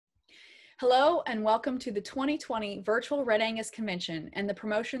Hello and welcome to the 2020 Virtual Red Angus Convention and the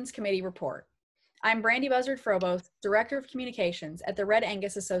Promotions Committee Report. I'm Brandy Buzzard-Frobos, Director of Communications at the Red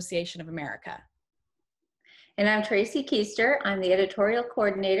Angus Association of America. And I'm Tracy Keister. I'm the Editorial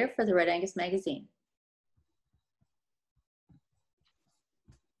Coordinator for the Red Angus magazine.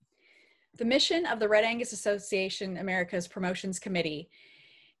 The mission of the Red Angus Association America's Promotions Committee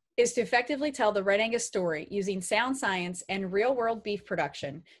is to effectively tell the Red Angus story using sound science and real-world beef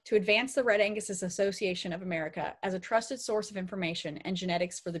production to advance the Red Angus Association of America as a trusted source of information and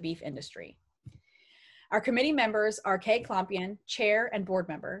genetics for the beef industry. Our committee members are Kay Klompian, Chair and Board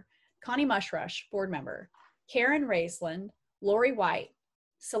Member, Connie Mushrush, Board Member, Karen Raisland, Lori White,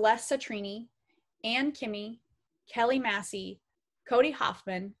 Celeste Satrini, Ann Kimmy, Kelly Massey, Cody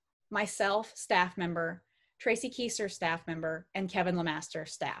Hoffman, myself, staff member, Tracy Keister, staff member, and Kevin Lemaster,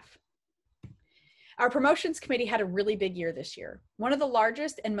 staff. Our promotions committee had a really big year this year. One of the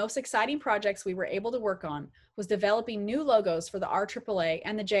largest and most exciting projects we were able to work on was developing new logos for the RAAA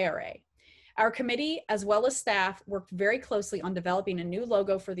and the JRA. Our committee, as well as staff, worked very closely on developing a new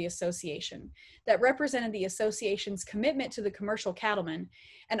logo for the association that represented the association's commitment to the commercial cattleman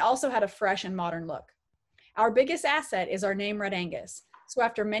and also had a fresh and modern look. Our biggest asset is our name, Red Angus. So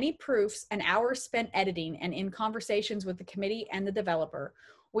after many proofs and hours spent editing and in conversations with the committee and the developer,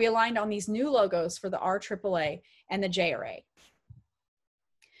 we aligned on these new logos for the RAAA and the JRA.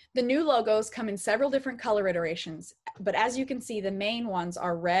 The new logos come in several different color iterations, but as you can see, the main ones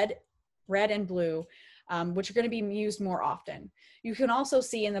are red and blue, which are going to be used more often. You can also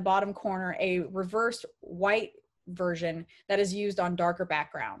see in the bottom corner a reversed white version that is used on darker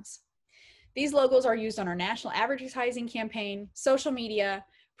backgrounds. These logos are used on our national advertising campaign, social media,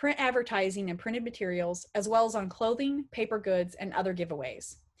 print advertising and printed materials, as well as on clothing, paper goods, and other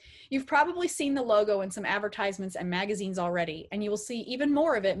giveaways. You've probably seen the logo in some advertisements and magazines already, and you will see even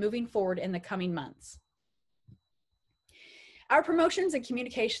more of it moving forward in the coming months. Our promotions and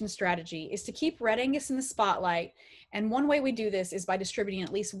communication strategy is to keep Red Angus in the spotlight, and one way we do this is by distributing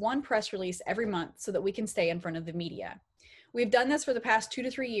at least one press release every month so that we can stay in front of the media. We've done this for the past 2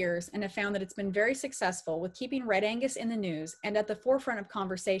 to 3 years and have found that it's been very successful with keeping Red Angus in the news and at the forefront of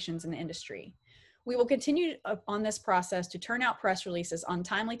conversations in the industry. We will continue on this process to turn out press releases on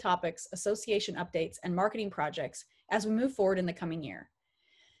timely topics, association updates, and marketing projects as we move forward in the coming year.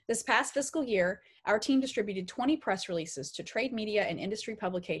 This past fiscal year, our team distributed 20 press releases to trade media and industry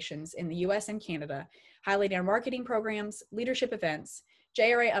publications in the US and Canada, highlighting our marketing programs, leadership events,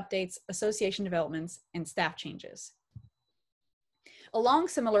 JRA updates, association developments, and staff changes. Along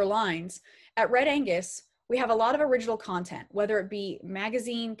similar lines, at Red Angus, we have a lot of original content, whether it be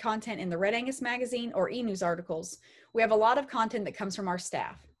magazine content in the Red Angus magazine or e-news articles. We have a lot of content that comes from our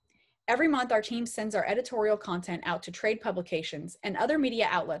staff. Every month, our team sends our editorial content out to trade publications and other media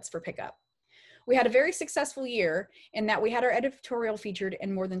outlets for pickup. We had a very successful year in that we had our editorial featured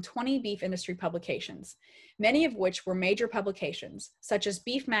in more than 20 beef industry publications, many of which were major publications, such as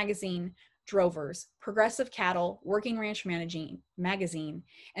Beef Magazine, Drovers, Progressive Cattle, Working Ranch Magazine,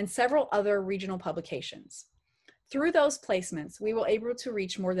 and several other regional publications. Through those placements, we were able to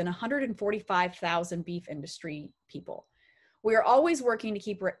reach more than 145,000 beef industry people. We are always working to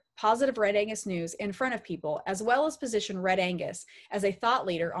keep positive Red Angus news in front of people, as well as position Red Angus as a thought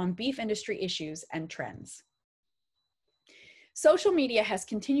leader on beef industry issues and trends. Social media has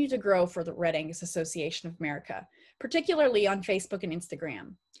continued to grow for the Red Angus Association of America, particularly on Facebook and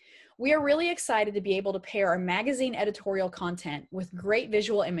Instagram. We are really excited to be able to pair our magazine editorial content with great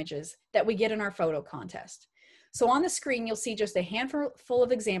visual images that we get in our photo contest. So on the screen, you'll see just a handful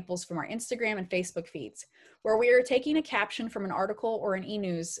of examples from our Instagram and Facebook feeds, where we are taking a caption from an article or an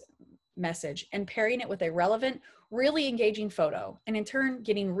e-news message and pairing it with a relevant, really engaging photo, and in turn,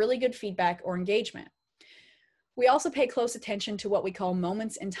 getting really good feedback or engagement. We also pay close attention to what we call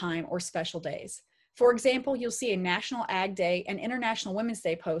moments in time or special days. For example, you'll see a National Ag Day and International Women's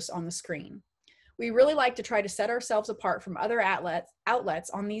Day posts on the screen. We really like to try to set ourselves apart from other outlets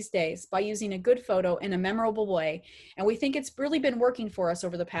on these days by using a good photo in a memorable way, and we think it's really been working for us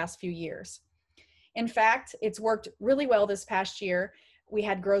over the past few years. In fact, it's worked really well this past year. We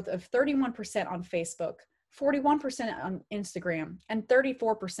had growth of 31% on Facebook, 41% on Instagram, and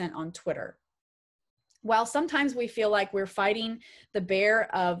 34% on Twitter. While sometimes we feel like we're fighting the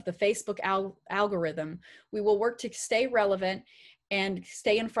bear of the Facebook algorithm, we will work to stay relevant and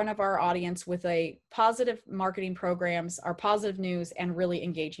stay in front of our audience with a positive marketing programs, our positive news, and really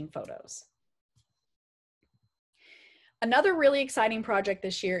engaging photos. Another really exciting project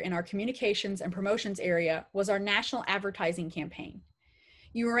this year in our communications and promotions area was our national advertising campaign.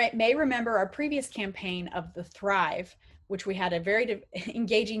 You may remember our previous campaign of the Thrive, which we had a very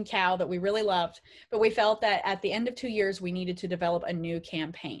engaging cow that we really loved, but we felt that at the end of 2 years, we needed to develop a new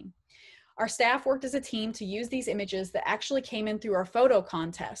campaign. Our staff worked as a team to use these images that actually came in through our photo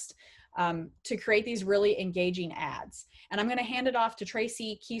contest to create these really engaging ads. And I'm going to hand it off to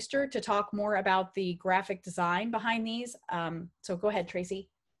Tracy Keister to talk more about the graphic design behind these. So go ahead, Tracy.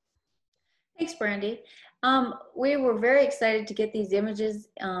 Thanks, Brandy. We were very excited to get these images,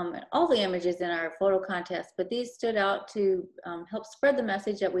 all the images in our photo contest, but these stood out to help spread the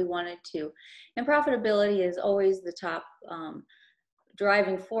message that we wanted to. And profitability is always the top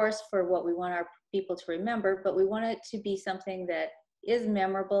driving force for what we want our people to remember, but we want it to be something that is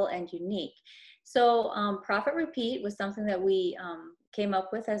memorable and unique. So profit repeat was something that we came up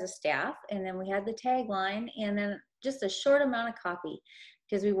with as a staff, and then we had the tagline and then just a short amount of copy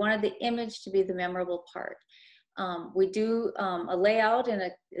because we wanted the image to be the memorable part. We do a layout in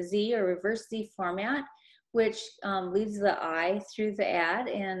a Z or reverse Z format, which leads the eye through the ad,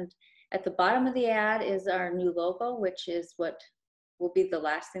 and at the bottom of the ad is our new logo, which is what will be the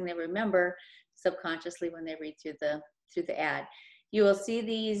last thing they remember subconsciously when they read through the ad. You will see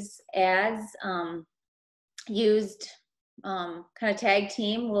these ads used kind of tag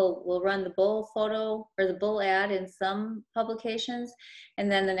team. We'll run the bull photo or the bull ad in some publications,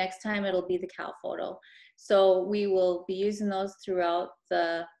 and then the next time it'll be the cow photo. So we will be using those throughout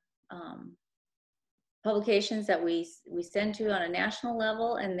the publications that we send to on a national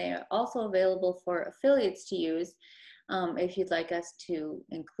level, and they're also available for affiliates to use if you'd like us to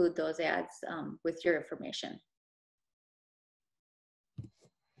include those ads with your information.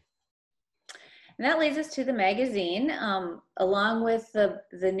 And that leads us to the magazine. Along with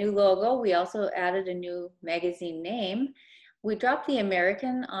the new logo, we also added a new magazine name. We dropped the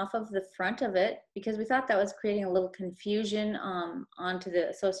American off of the front of it because we thought that was creating a little confusion onto the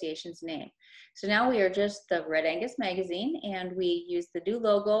association's name. So now we are just the Red Angus magazine, and we use the new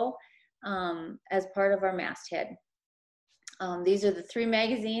logo as part of our masthead. These are the 3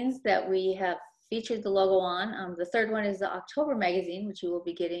 magazines that we have featured the logo on. The third one is the October magazine, which you will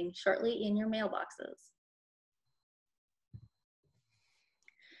be getting shortly in your mailboxes.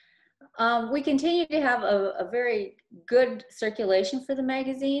 We continue to have a very good circulation for the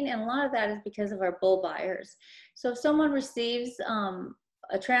magazine, and a lot of that is because of our bull buyers. So if someone receives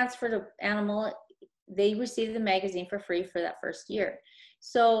a transferred animal, they receive the magazine for free for that first year.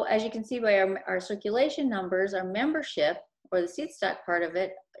 So as you can see by our circulation numbers, our membership, or the seat stock part of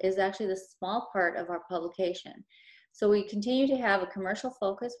it, is actually the small part of our publication. So we continue to have a commercial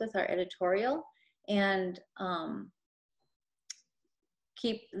focus with our editorial and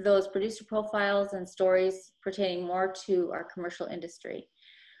keep those producer profiles and stories pertaining more to our commercial industry.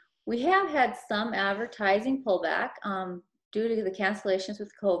 We have had some advertising pullback due to the cancellations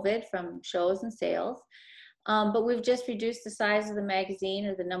with COVID from shows and sales, but we've just reduced the size of the magazine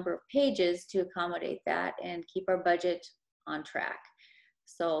or the number of pages to accommodate that and keep our budget on track.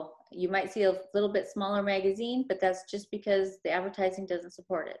 So you might see a little bit smaller magazine, but that's just because the advertising doesn't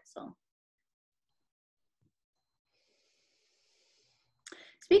support it. So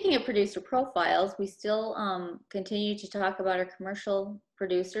speaking of producer profiles, we still continue to talk about our commercial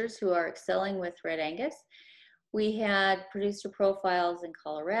producers who are excelling with Red Angus. We had producer profiles in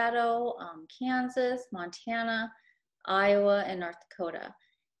Colorado, Kansas, Montana, Iowa, and North Dakota.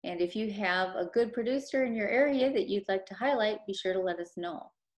 And if you have a good producer in your area that you'd like to highlight, be sure to let us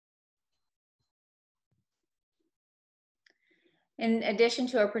know. In addition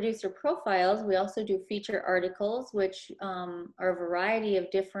to our producer profiles, we also do feature articles, which are a variety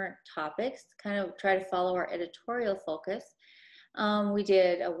of different topics, kind of try to follow our editorial focus. We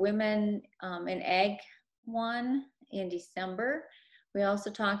did a women in ag one in December. We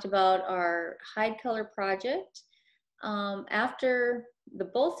also talked about our hide color project. After the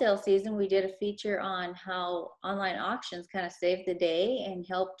bull sale season, we did a feature on how online auctions kind of saved the day and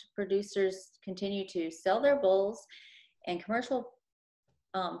helped producers continue to sell their bulls, and commercial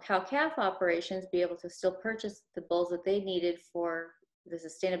cow-calf operations be able to still purchase the bulls that they needed for the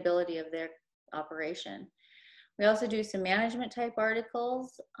sustainability of their operation. We also do some management type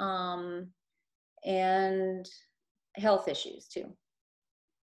articles and health issues too.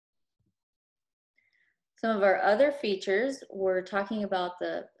 Some of our other features, we're talking about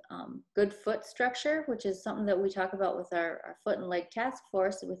the good foot structure, which is something that we talk about with our foot and leg task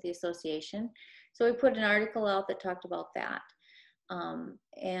force with the association. So we put an article out that talked about that.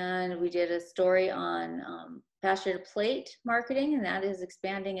 And we did a story on pasture to plate marketing, and that is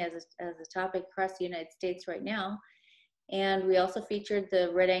expanding as a topic across the United States right now. And we also featured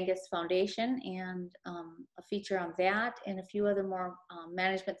the Red Angus Foundation and a feature on that and a few other more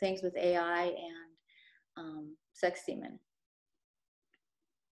management things with AI and sex semen.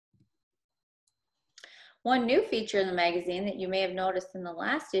 One new feature in the magazine that you may have noticed in the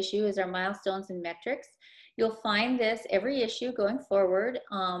last issue is our milestones and metrics. You'll find this every issue going forward,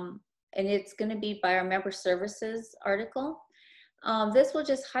 and it's going to be by our member services article. This will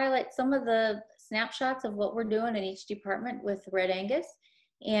just highlight some of the snapshots of what we're doing in each department with Red Angus,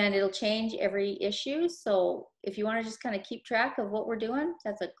 and it'll change every issue. So if you want to just kind of keep track of what we're doing,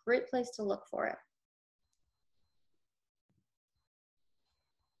 that's a great place to look for it.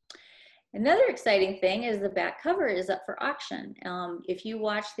 Another exciting thing is the back cover is up for auction. If you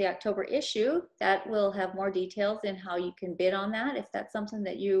watch the October issue, that will have more details in how you can bid on that if that's something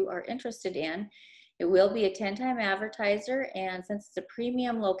that you are interested in. It will be a 10-time advertiser, and since it's a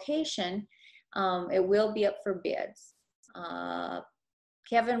premium location, it will be up for bids.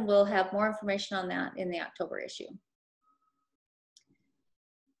 Kevin will have more information on that in the October issue.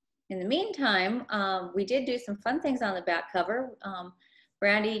 In the meantime, we did do some fun things on the back cover.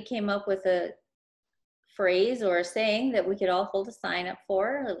 Brandy came up with a phrase or a saying that we could all hold a sign up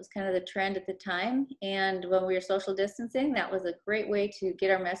for. It was kind of the trend at the time. And when we were social distancing, that was a great way to get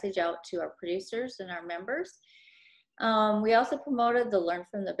our message out to our producers and our members. We also promoted the Learn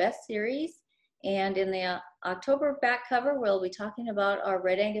from the Best series. And in the October back cover, we'll be talking about our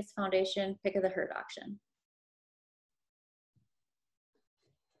Red Angus Foundation Pick of the Herd auction.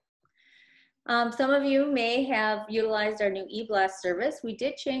 Some of you may have utilized our new e-blast service. We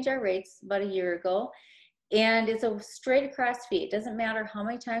did change our rates about a year ago, and it's a straight across fee. It doesn't matter how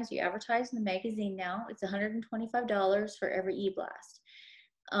many times you advertise in the magazine now. It's $125 for every e-blast.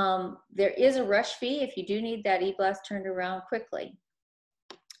 There is a rush fee if you do need that e-blast turned around quickly.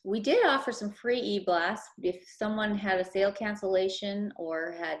 We did offer some free e-blasts if someone had a sale cancellation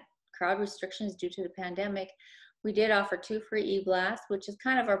or had crowd restrictions due to the pandemic. We did offer 2 free e-blasts, which is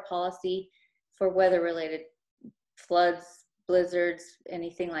kind of our policy for weather-related floods, blizzards,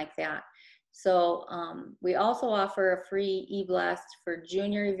 anything like that. So we also offer a free e-blast for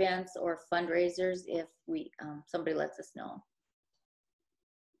junior events or fundraisers if somebody lets us know.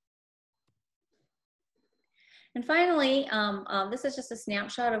 And finally, this is just a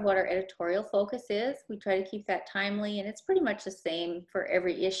snapshot of what our editorial focus is. We try to keep that timely, and it's pretty much the same for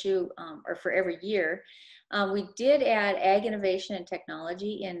every issue or for every year. We did add Ag Innovation and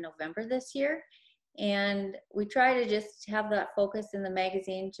Technology in November this year, and we try to just have that focus in the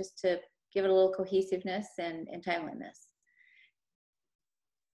magazine just to give it a little cohesiveness and timeliness.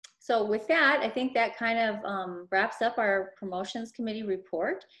 So with that, I think that kind of wraps up our promotions committee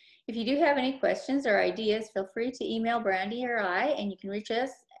report. If you do have any questions or ideas, feel free to email Brandy or I, and you can reach us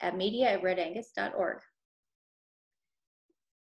at media@redangus.org.